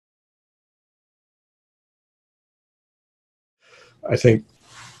I think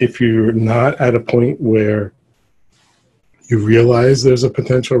if you're not at a point where you realize there's a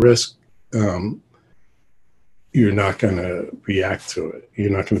potential risk, you're not going to react to it.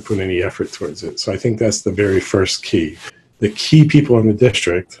 You're not going to put any effort towards it. So I think that's the very first key. The key people in the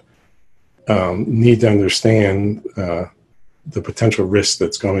district need to understand the potential risk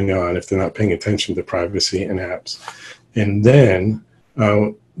that's going on if they're not paying attention to privacy and apps. And then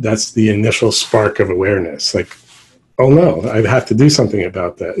that's the initial spark of awareness. Like, oh no, I have to do something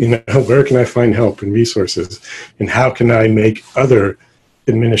about that. You know, where can I find help and resources? And how can I make other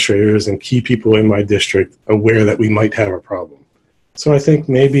administrators and key people in my district aware that we might have a problem? So I think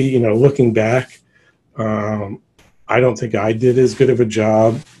maybe, you know, looking back, I don't think I did as good of a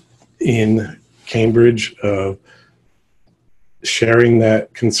job in Cambridge of sharing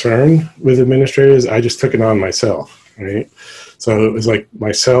that concern with administrators. I just took it on myself, right? So it was like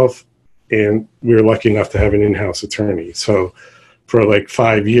myself, and we were lucky enough to have an in-house attorney. So for like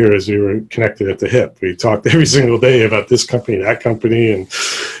 5 years, we were connected at the hip. We talked every single day about this company, that company, and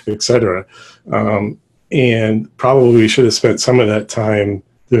et cetera. And probably we should have spent some of that time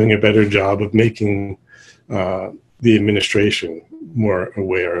doing a better job of making the administration more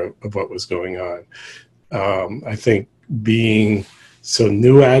aware of what was going on. I think being so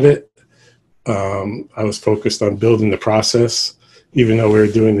new at it, I was focused on building the process, even though we were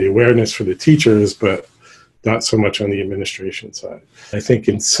doing the awareness for the teachers, but not so much on the administration side. I think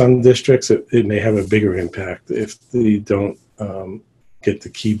in some districts, it may have a bigger impact if they don't get the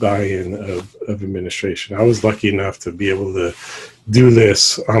key buy-in of administration. I was lucky enough to be able to do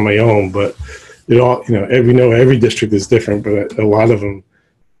this on my own, but it all, you know, every district is different, but a lot of them,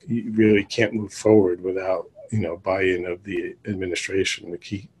 you really can't move forward without, you know, buy-in of the administration, the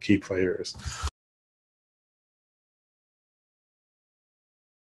key players.